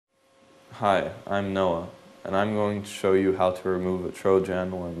Hi, I'm Noah, and I'm going to show you how to remove a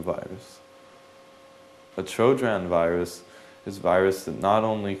Trojan worm virus. A Trojan virus is a virus that not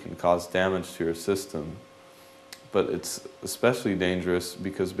only can cause damage to your system, but it's especially dangerous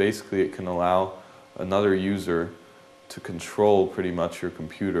because basically it can allow another user to control pretty much your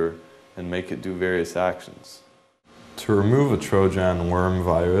computer and make it do various actions. To remove a Trojan worm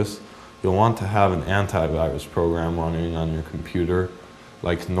virus, you'll want to have an antivirus program running on your computer,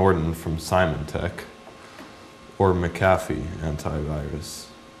 like Norton from Symantec, or McAfee antivirus.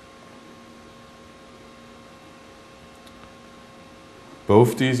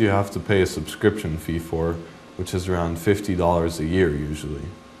 Both these you have to pay a subscription fee for, which is around $50 a year usually.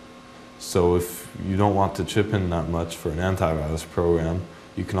 So if you don't want to chip in that much for an antivirus program,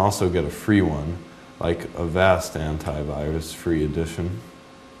 you can also get a free one, like Avast Antivirus Free Edition,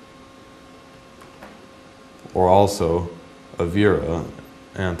 or also Avira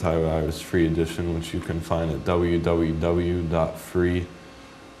Antivirus Free Edition, which you can find at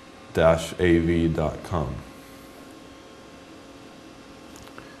www.free-av.com.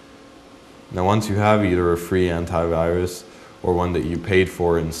 Now once you have either a free antivirus or one that you paid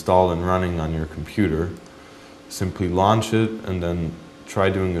for installed and running on your computer, simply launch it and then try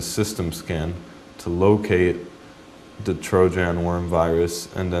doing a system scan to locate the Trojan worm virus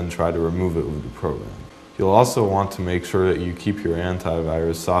and then try to remove it with the program. You'll also want to make sure that you keep your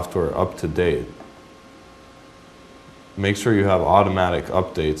antivirus software up to date. Make sure you have automatic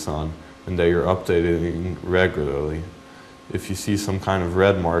updates on and that you're updating regularly. If you see some kind of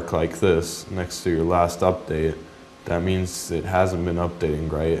red mark like this next to your last update, that means it hasn't been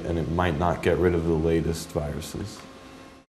updating right and it might not get rid of the latest viruses.